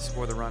hit and try to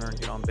score the runner and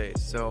get on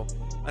base. So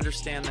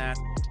understand that.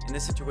 In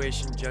this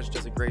situation, Judge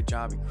does a great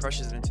job. He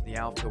crushes it into the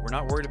outfield. We're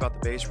not worried about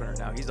the base runner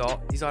now.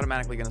 He's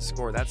automatically going to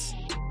score. That's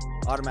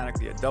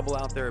automatically a double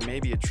out there,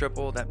 maybe a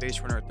triple. That base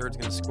runner at third is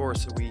going to score.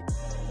 So we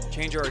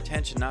change our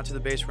attention not to the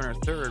base runner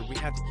at third. We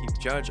have to keep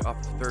Judge off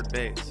of third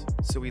base.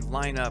 So we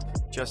line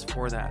up just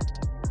for that.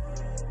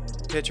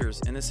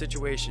 Pitchers, in this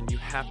situation, you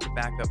have to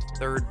back up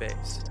third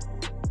base.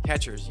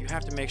 Catchers, you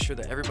have to make sure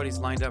that everybody's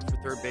lined up for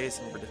third base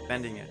and we're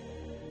defending it.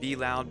 Be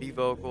loud, be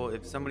vocal.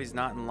 If somebody's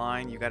not in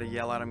line, you got to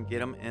yell at them, get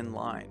them in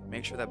line.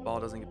 Make sure that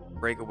ball doesn't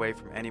break away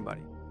from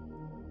anybody.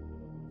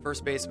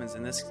 First baseman's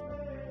in this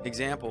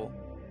example,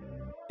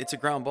 it's a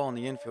ground ball in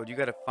the infield. You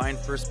got to find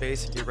first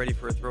base and get ready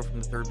for a throw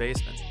from the third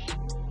baseman.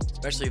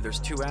 Especially if there's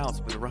 2 outs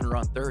with a runner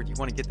on third, you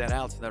want to get that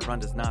out so that run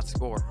does not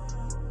score.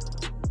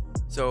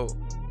 So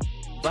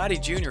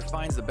Vladdy Jr.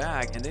 finds the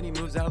bag, and then he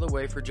moves out of the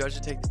way for Judge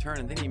to take the turn,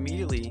 and then he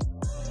immediately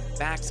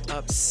backs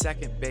up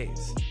second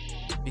base,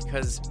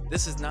 because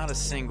this is not a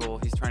single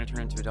he's trying to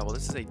turn into a double.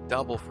 This is a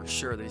double for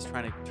sure that he's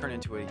trying to turn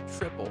into a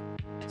triple.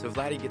 So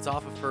Vladdy gets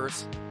off of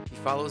first, he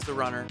follows the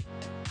runner,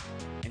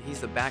 and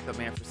he's the backup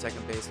man for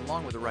second base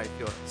along with the right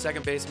fielder.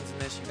 Second baseman's in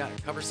this, you got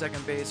to cover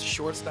second base,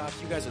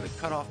 shortstops, you guys are the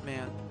cutoff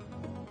man.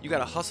 You got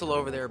to hustle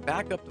over there,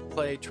 back up the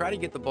play, try to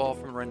get the ball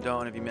from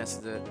Rendon if he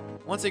misses it.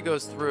 Once it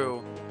goes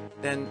through,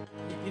 then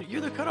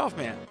you're the cutoff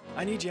man.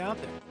 I need you out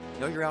there.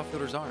 Know your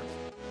outfielder's arms.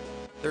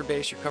 Third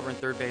base, you're covering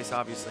third base,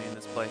 obviously, in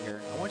this play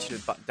here. I want you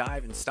to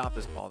dive and stop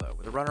this ball, though.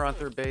 With a runner on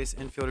third base,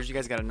 infielders, you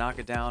guys got to knock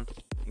it down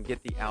and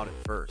get the out at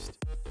first,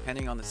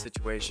 depending on the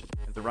situation.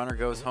 If the runner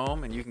goes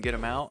home and you can get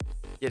him out,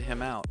 get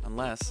him out,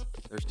 unless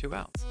there's 2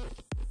 outs.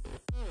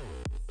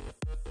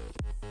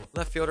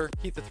 Left fielder,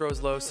 keep the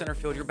throws low. Center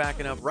field, you're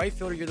backing up. Right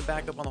fielder, you're the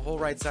backup on the whole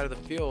right side of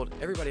the field.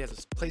 Everybody has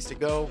a place to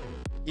go.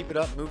 Keep it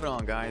up, move it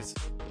on, guys.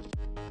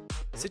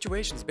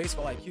 Situations,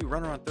 baseball IQ,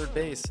 runner on third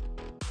base.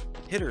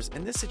 Hitters,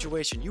 in this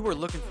situation, you are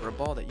looking for a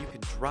ball that you can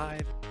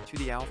drive to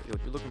the outfield.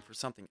 You're looking for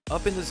something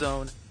up in the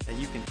zone that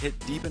you can hit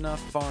deep enough,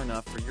 far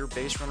enough for your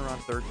base runner on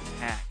third to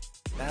tag.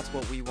 That's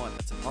what we want.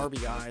 That's an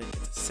RBI.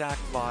 It's a sac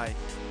fly.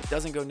 It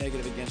doesn't go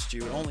negative against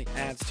you. It only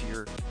adds to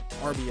your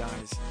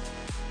RBIs.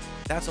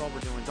 That's all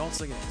we're doing. Don't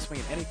swing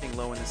at anything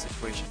low in this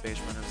situation, base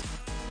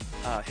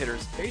runners.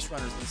 Hitters, base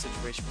runners in this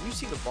situation, when you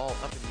see the ball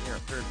up in the air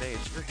at third base,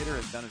 your hitter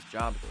has done his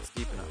job if it's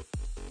deep enough.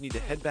 You need to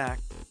head back.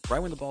 Right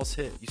when the ball's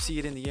hit, you see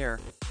it in the air,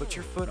 put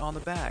your foot on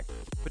the bag.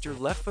 Put your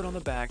left foot on the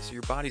bag so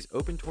your body's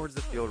open towards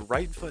the field,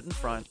 right foot in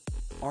front,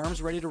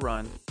 arms ready to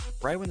run.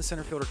 Right when the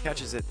center fielder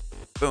catches it,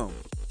 boom,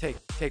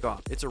 take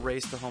off. It's a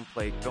race to home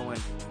plate, going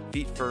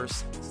feet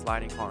first,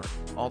 sliding hard,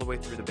 all the way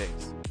through the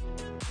base.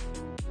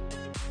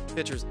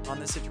 Pitchers, on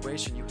this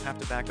situation, you have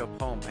to back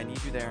up home. I need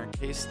you there in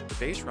case the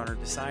base runner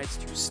decides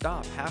to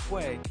stop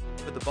halfway,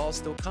 but the ball's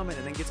still coming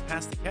and then gets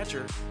past the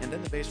catcher, and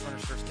then the base runner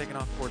starts taking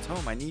off towards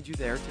home. I need you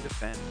there to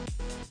defend.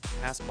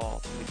 Pass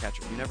ball to the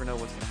catcher. You never know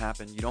what's going to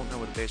happen. You don't know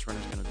what the base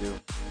runner's going to do.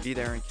 Be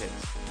there in case.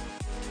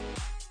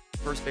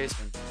 First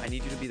baseman, I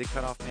need you to be the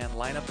cutoff man.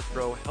 Line up the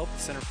throw. Help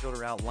the center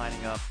fielder out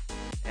lining up.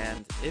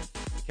 And if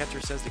the catcher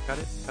says to cut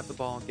it, cut the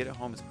ball and get it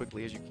home as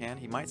quickly as you can.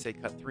 He might say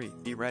cut 3.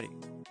 Be ready.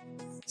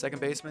 Second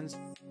baseman,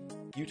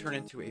 you turn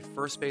into a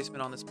first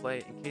baseman on this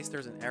play in case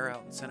there's an error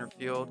out in center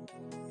field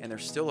and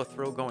there's still a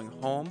throw going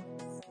home,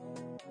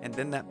 and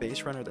then that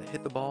base runner that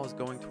hit the ball is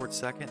going towards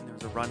second and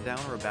there's a rundown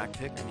or a back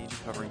pick. I need you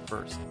covering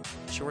first.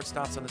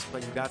 Shortstops on this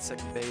play, you got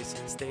second base.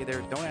 Stay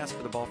there. Don't ask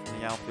for the ball from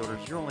the outfielders.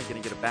 You're only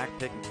going to get a back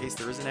pick in case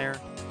there is an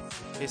error,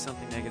 in case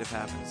something negative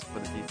happens for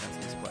the defense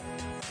in this play.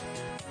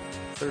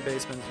 Third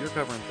baseman, you're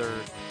covering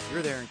third.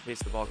 You're there in case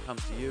the ball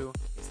comes to you,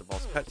 in case the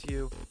ball's cut to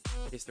you,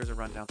 in case there's a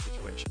rundown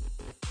situation.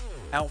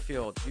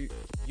 Outfield,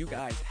 you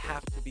guys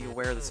have to be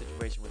aware of the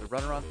situation with a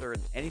runner on third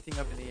and anything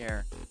up in the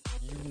air.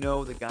 You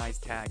know the guy's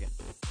tagging.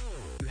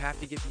 You have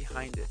to get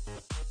behind it,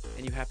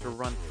 and you have to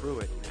run through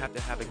it. You have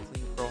to have a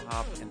clean throw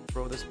hop and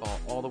throw this ball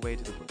all the way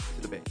to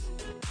the base,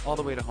 all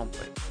the way to home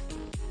plate.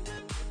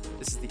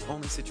 This is the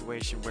only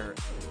situation where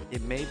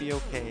it may be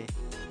okay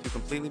to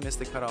completely miss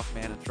the cutoff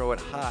man and throw it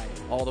high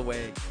all the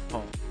way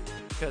home.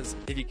 Because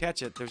if you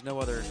catch it, there's no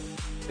other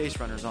base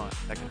runners on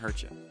that can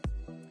hurt you.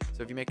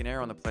 So if you make an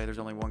error on the play, there's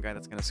only one guy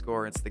that's going to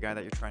score. It's the guy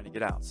that you're trying to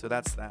get out. So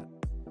that's that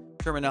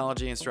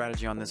terminology and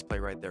strategy on this play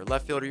right there.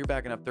 Left fielder, you're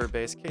backing up third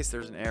base in case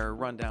there's an error,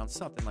 rundown,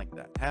 something like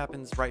that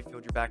happens. Right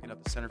field, you're backing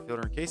up the center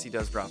fielder in case he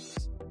does drop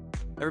this.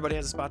 Everybody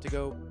has a spot to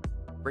go.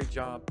 Great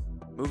job.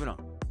 Moving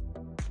on.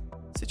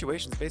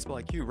 Situations,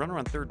 baseball IQ, runner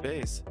on third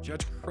base.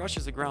 Judge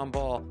crushes a ground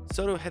ball.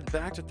 Soto heads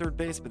back to third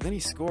base, but then he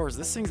scores.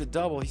 This thing's a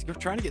double. He's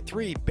trying to get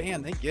 3.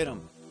 Bam, they get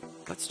him.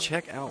 Let's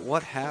check out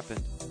what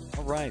happened.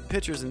 All right,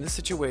 pitchers in this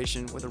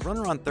situation with a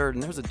runner on third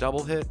and there's a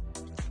double hit,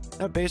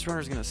 that base runner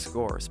is going to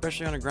score,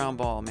 especially on a ground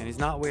ball. Man, he's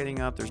not waiting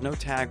up. There's no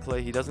tag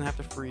play. He doesn't have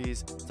to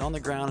freeze. It's on the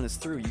ground and it's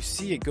through. You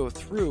see it go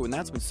through, and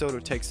that's when Soto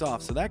takes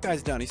off. So that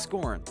guy's done. He's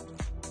scoring.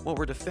 What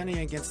we're defending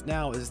against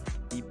now is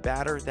the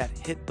batter that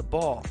hit the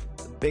ball.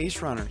 The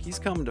base runner. He's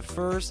coming to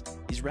first.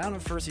 He's rounding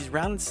first. He's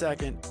rounding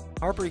second.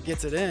 Harper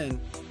gets it in.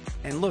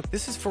 And look,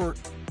 this is for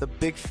the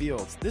big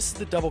fields. This is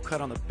the double cut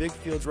on the big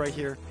fields right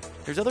here.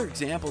 There's other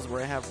examples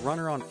where I have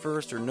runner on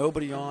first or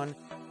nobody on,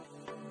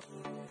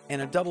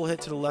 and a double hit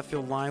to the left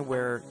field line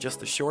where just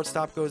the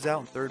shortstop goes out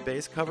and third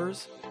base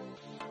covers.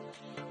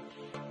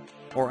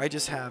 Or I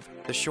just have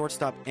the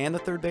shortstop and the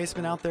third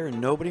baseman out there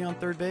and nobody on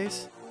third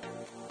base.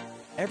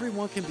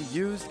 Everyone can be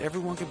used.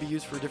 Everyone can be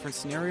used for a different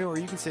scenario. Or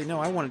you can say, no,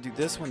 I want to do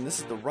this one. This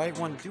is the right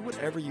one. Do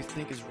whatever you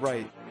think is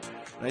right.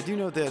 But I do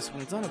know this,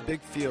 when it's on a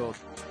big field,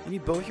 you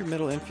need both your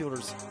middle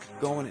infielders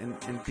going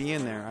and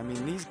being there. I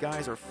mean, these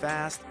guys are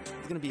fast.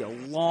 It's going to be a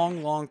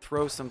long, long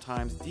throw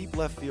sometimes, deep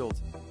left field.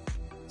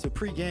 So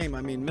pre-game,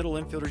 I mean, middle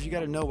infielders, you got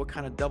to know what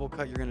kind of double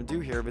cut you're going to do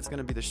here. If it's going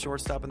to be the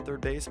shortstop and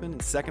third baseman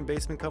and second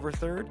baseman cover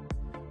third,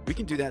 we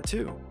can do that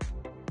too.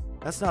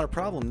 That's not a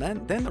problem.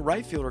 Then the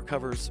right fielder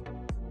covers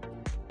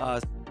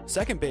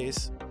second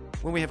base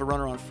when we have a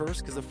runner on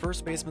first, because the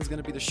first baseman's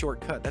going to be the short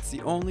cut. That's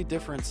the only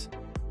difference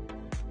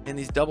in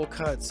these double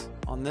cuts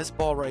on this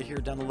ball right here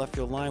down the left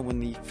field line. When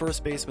the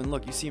first baseman,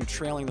 look, you see him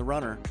trailing the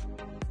runner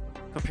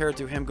compared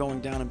to him going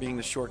down and being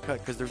the short cut,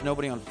 because there's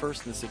nobody on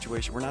first in this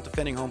situation. We're not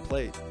defending home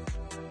plate.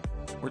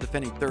 We're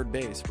defending third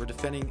base. We're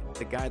defending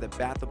the guy that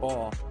bat the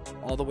ball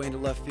all the way into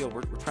left field.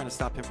 We're trying to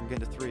stop him from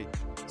getting to three.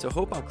 So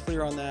hope I'm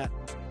clear on that.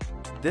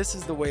 This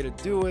is the way to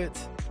do it.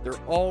 They're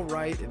all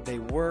right if they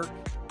work.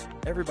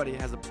 Everybody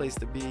has a place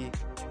to be.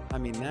 I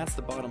mean, that's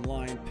the bottom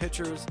line.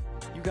 Pitchers,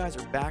 you guys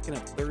are backing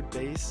up third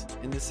base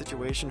in this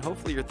situation.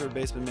 Hopefully your third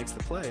baseman makes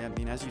the play. I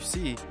mean, as you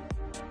see,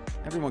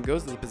 everyone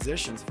goes to the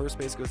positions. First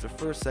base goes to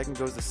first, second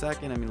goes to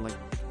second. I mean, like,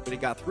 but he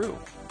got through.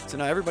 So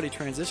now everybody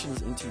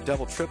transitions into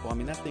double, triple. I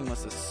mean, that thing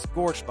must have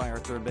scorched by our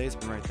third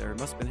baseman right there. It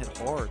must have been hit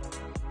hard.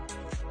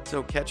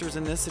 So catchers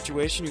in this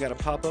situation, you got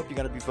to pop up, you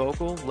got to be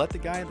vocal, let the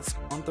guy that's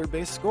on third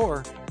base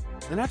score.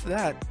 Then after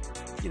that,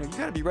 you know, you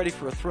got to be ready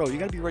for a throw. You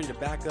got to be ready to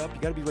back up.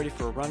 You got to be ready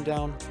for a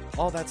rundown.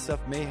 All that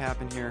stuff may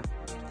happen here.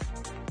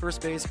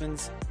 First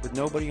baseman's with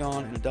nobody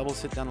on and a double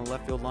sit down the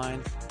left field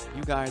line.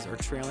 You guys are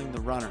trailing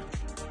the runner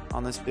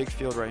on this big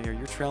field right here.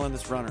 You're trailing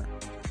this runner.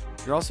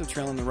 You're also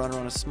trailing the runner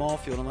on a small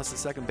field unless the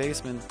second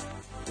baseman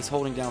is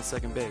holding down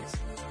second base.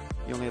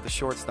 You only have the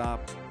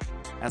shortstop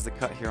as the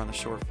cut here on the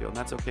short field, and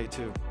that's okay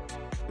too.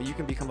 But you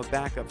can become a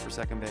backup for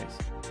second base.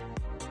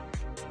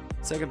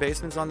 Second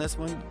baseman's on this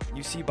one.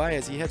 You see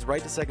Baez, he heads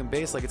right to second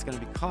base like it's going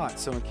to be caught.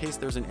 So in case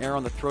there's an error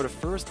on the throw to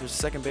first, there's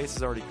second base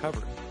is already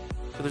covered.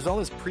 So there's all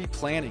this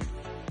pre-planning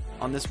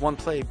on this one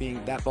play,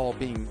 being that ball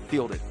being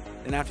fielded.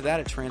 And after that,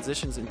 it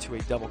transitions into a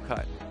double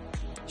cut.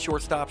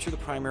 Shortstops, you're the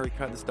primary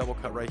cut in this double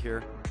cut right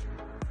here.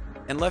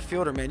 And left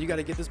fielder, man, you got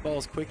to get this ball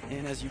as quick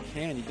in as you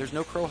can. There's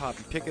no crow hop.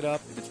 You pick it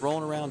up. If it's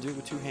rolling around, do it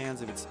with two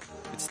hands. If it's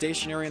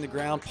stationary in the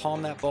ground,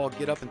 palm that ball,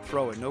 get up and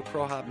throw it. No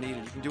crow hop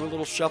needed. You can do a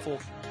little shuffle.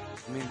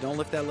 I mean, don't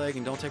lift that leg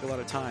and don't take a lot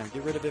of time.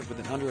 Get rid of it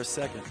within under a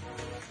second.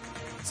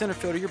 Center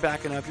fielder, you're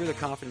backing up. You're the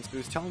confidence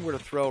boost. Tell them where to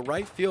throw.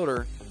 Right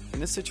fielder, in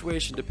this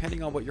situation,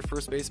 depending on what your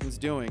first baseman's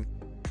doing,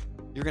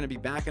 you're going to be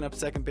backing up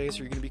second base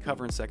or you're going to be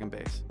covering second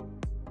base.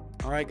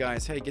 All right,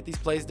 guys. Hey, get these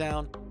plays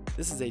down.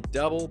 This is a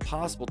double,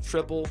 possible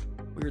triple.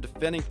 We were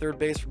defending third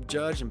base from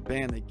Judge, and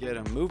bam, they get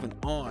him. Moving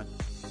on.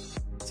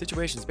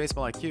 Situations,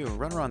 baseball IQ.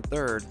 Runner on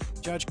third.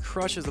 Judge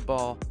crushes the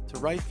ball to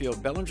right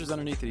field. Bellinger's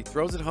underneath it. He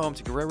throws it home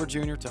to Guerrero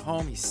Jr. to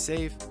home. He's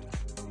safe.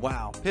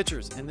 Wow.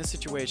 Pitchers in this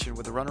situation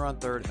with a runner on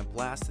third and a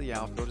blast to the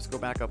outfield. Just go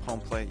back up home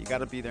plate. You got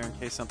to be there in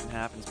case something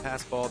happens.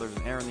 Pass ball. There's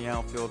an error in the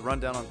outfield.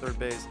 Run down on third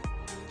base.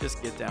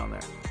 Just get down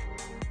there.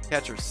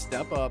 Catchers,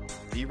 step up,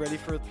 be ready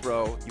for a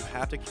throw. You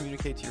have to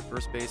communicate to your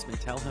first baseman,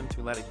 tell him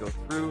to let it go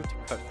through, to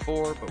cut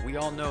four, but we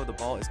all know the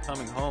ball is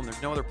coming home.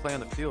 There's no other play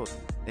on the field.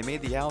 They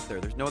made the out there.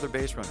 There's no other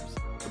base runners.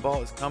 The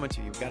ball is coming to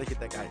you. You've got to get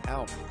that guy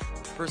out.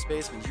 First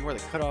baseman, you are the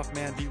cutoff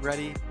man. Be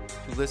ready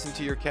to listen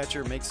to your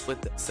catcher, make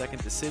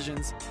split-second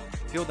decisions,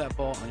 field that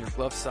ball on your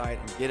glove side,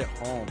 and get it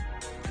home.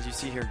 As you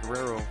see here,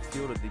 Guerrero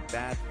fielded the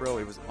bad throw.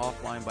 It was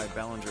offline by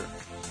Bellinger.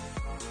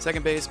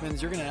 Second baseman,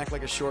 you're going to act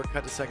like a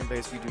shortcut to second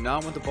base. We do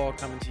not want the ball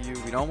coming to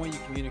you. We don't want you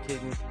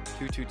communicating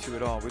 2-2-2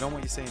 at all. We don't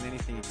want you saying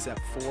anything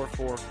except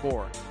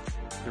 4-4-4.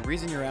 The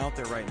reason you're out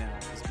there right now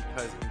is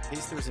because in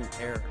case there's an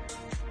error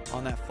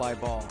on that fly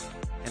ball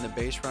and the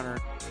base runner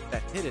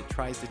that hit it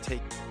tries to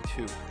take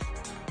two.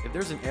 If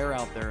there's an error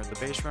out there, the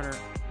base runner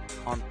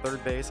on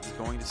third base is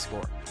going to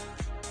score.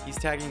 He's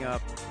tagging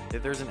up.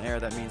 If there's an error,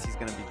 that means he's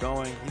going to be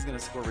going. He's going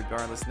to score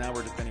regardless. Now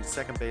we're defending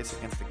second base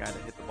against the guy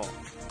that hit the ball.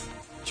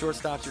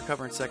 Shortstops, you're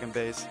covering second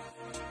base.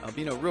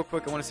 You know, real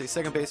quick, I want to say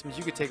second baseman,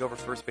 you could take over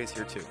first base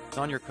here too. It's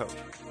on your coach.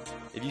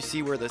 If you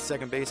see where the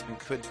second baseman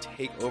could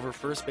take over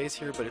first base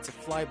here, but it's a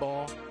fly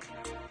ball,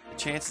 the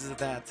chances of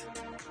that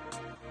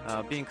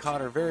being caught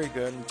are very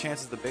good, and the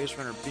chances of the base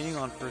runner being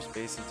on first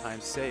base in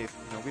time safe,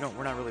 you know,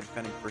 we're not really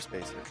defending first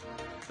base here.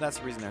 So that's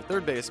the reason there.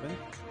 Third baseman,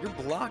 you're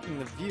blocking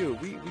the view.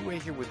 We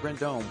wait here with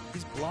Rendon.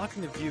 He's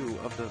blocking the view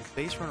of the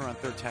base runner on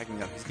third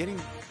tagging up. He's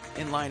getting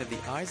in line of the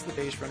eyes of the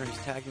base runner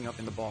who's tagging up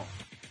in the ball.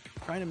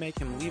 Trying to make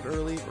him leave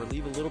early or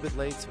leave a little bit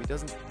late so he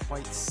doesn't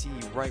quite see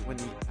right when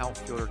the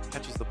outfielder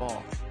catches the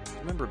ball.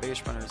 Remember,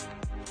 base runners,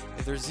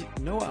 if there's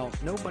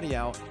nobody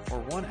out or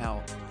one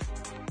out,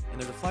 and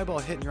there's a fly ball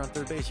hit and you're on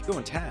third base, you go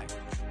and tag.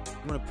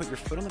 You want to put your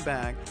foot on the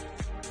bag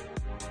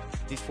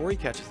before he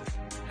catches it.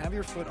 Have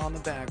your foot on the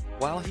bag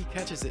while he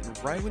catches it,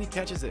 and right when he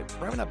catches it,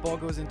 right when that ball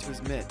goes into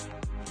his mitt,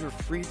 you're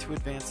free to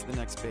advance to the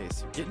next base.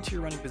 So get into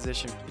your running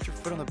position, get your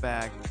foot on the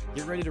bag,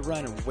 get ready to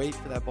run and wait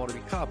for that ball to be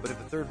caught. But if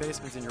the third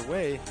baseman's in your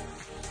way,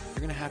 you're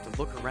going to have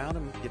to look around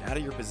him, get out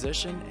of your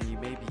position, and you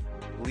may be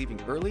leaving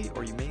early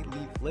or you may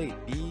leave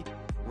late. Be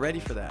ready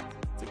for that.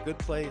 It's a good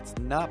play. It's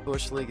not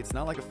Bush League. It's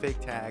not like a fake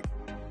tag.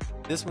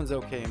 This one's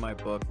okay in my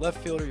book. Left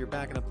fielder, you're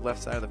backing up the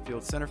left side of the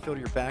field. Center fielder,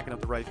 you're backing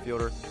up the right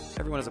fielder.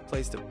 Everyone has a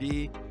place to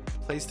be,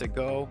 place to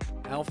go.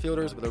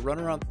 Outfielders with a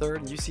runner on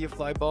third and you see a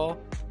fly ball,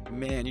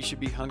 man, you should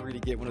be hungry to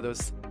get one of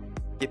those,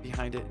 get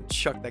behind it and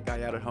chuck that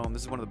guy out at home.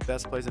 This is one of the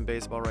best plays in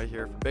baseball right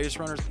here for base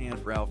runners and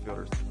for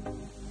outfielders.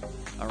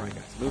 All right,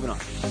 guys, moving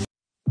on.